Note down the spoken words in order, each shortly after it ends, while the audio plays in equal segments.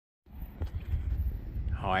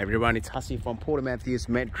Hi everyone, it's Hussey from Port Matthews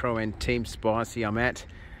Metro and Team Spicy. I'm at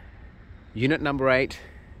unit number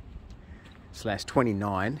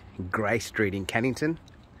 8/29 Grey Street in Cannington.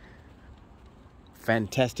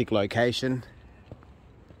 Fantastic location.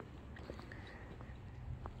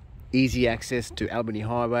 Easy access to Albany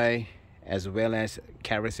Highway as well as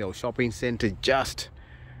Carousel Shopping Centre just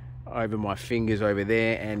over my fingers over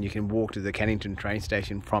there, and you can walk to the Cannington train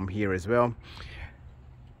station from here as well.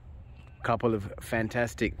 Couple of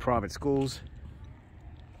fantastic private schools.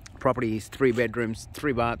 Property is 3 bedrooms,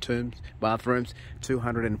 3 bathrooms,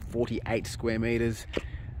 248 square meters,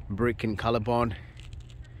 brick and colour bond,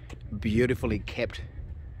 beautifully kept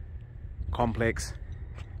complex.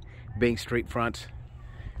 Being street front,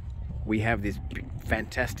 we have this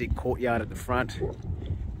fantastic courtyard at the front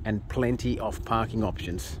and plenty of parking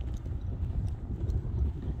options.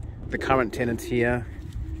 The current tenants here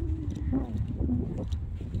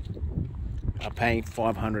are paying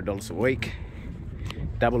 $500 a week.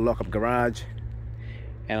 Double lock-up garage,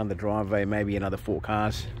 and on the driveway maybe another 4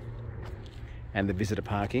 cars, and the visitor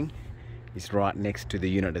parking is right next to the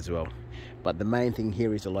unit as well. But the main thing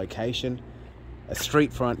here is the location, a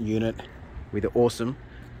street front unit with an awesome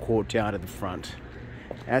courtyard at the front.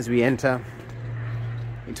 As we enter,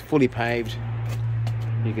 it's fully paved.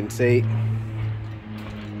 You can see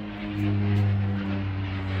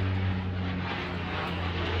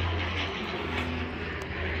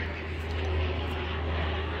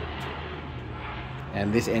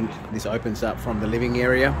and this opens up from the living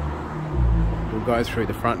area. We'll go through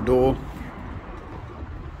the front door.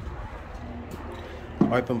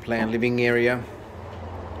 Open plan living area.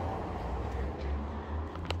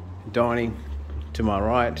 Dining to my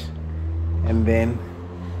right, and then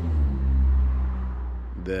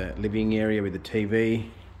the living area with the TV,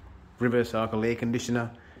 reverse cycle air conditioner,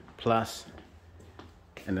 plus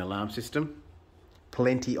an alarm system.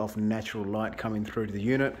 Plenty of natural light coming through to the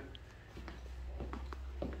unit.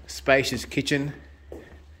 Spacious kitchen,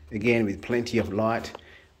 again with plenty of light.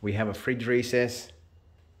 We have a fridge recess,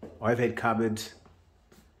 overhead cupboards,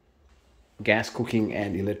 gas cooking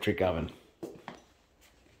and electric oven.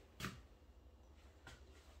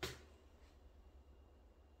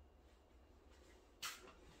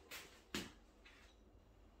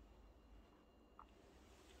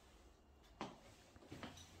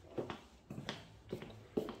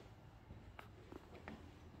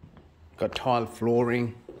 Got tile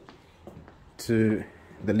flooring to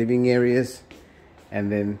the living areas,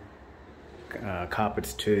 and then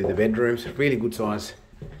carpets to the bedrooms. Really good size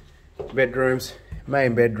bedrooms.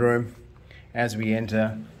 Main bedroom, as we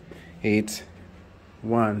enter, it's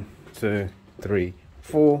 1, 2, 3,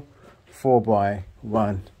 4 by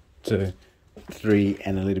 1, 2, 3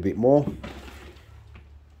 and a little bit more.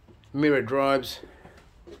 Mirror drives,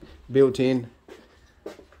 built in,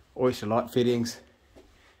 oyster light fittings,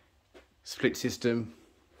 split system.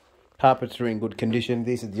 Carpets are in good condition.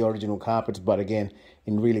 These are the original carpets, but again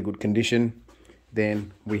in really good condition.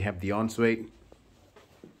 Then we have the ensuite.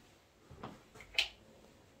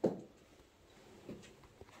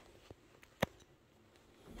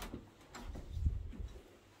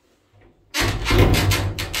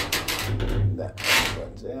 That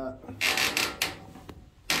runs out.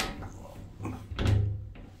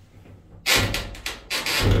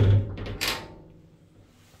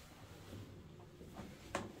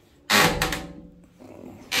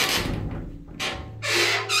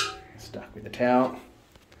 Stuck with the towel.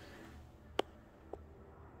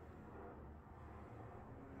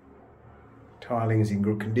 Tiling is in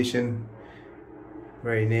good condition,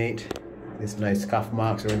 very neat. There's no scuff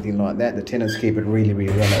marks or anything like that. The tenants keep it really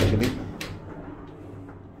well actually.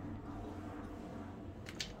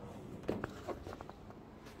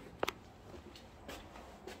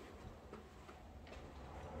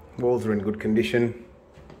 Walls are in good condition.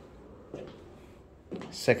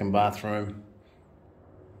 Second bathroom.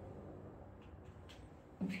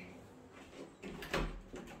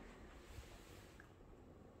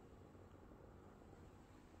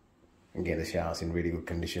 Again, the shower's in really good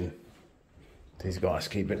condition. These guys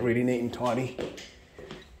keep it really neat and tidy.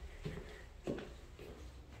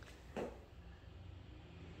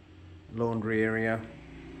 Laundry area.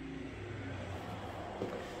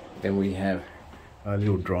 Then we have a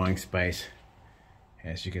little drying space,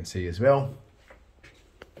 as you can see as well.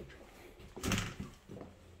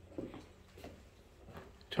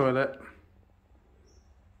 Toilet.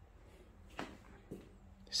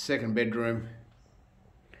 Second bedroom.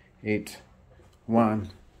 It's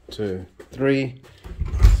 1, 2, 3.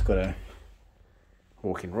 It's got a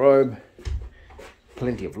walk-in robe,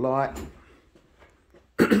 plenty of light.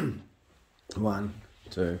 1,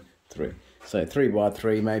 2, 3. So 3 by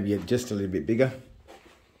 3, maybe just a little bit bigger.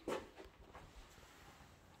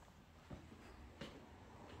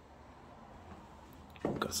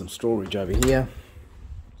 Got some storage over here.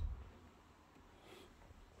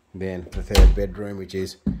 Then the third bedroom, which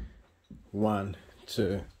is 1,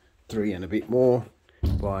 2, 3 and a bit more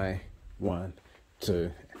by 1,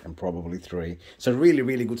 2 and probably 3. So really,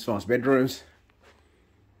 really good sized bedrooms.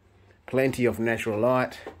 Plenty of natural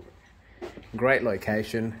light. Great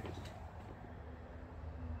location.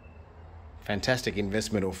 Fantastic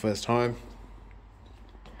investment or first home.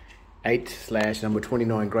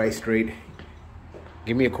 8/29 Grey Street.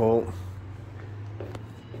 Give me a call.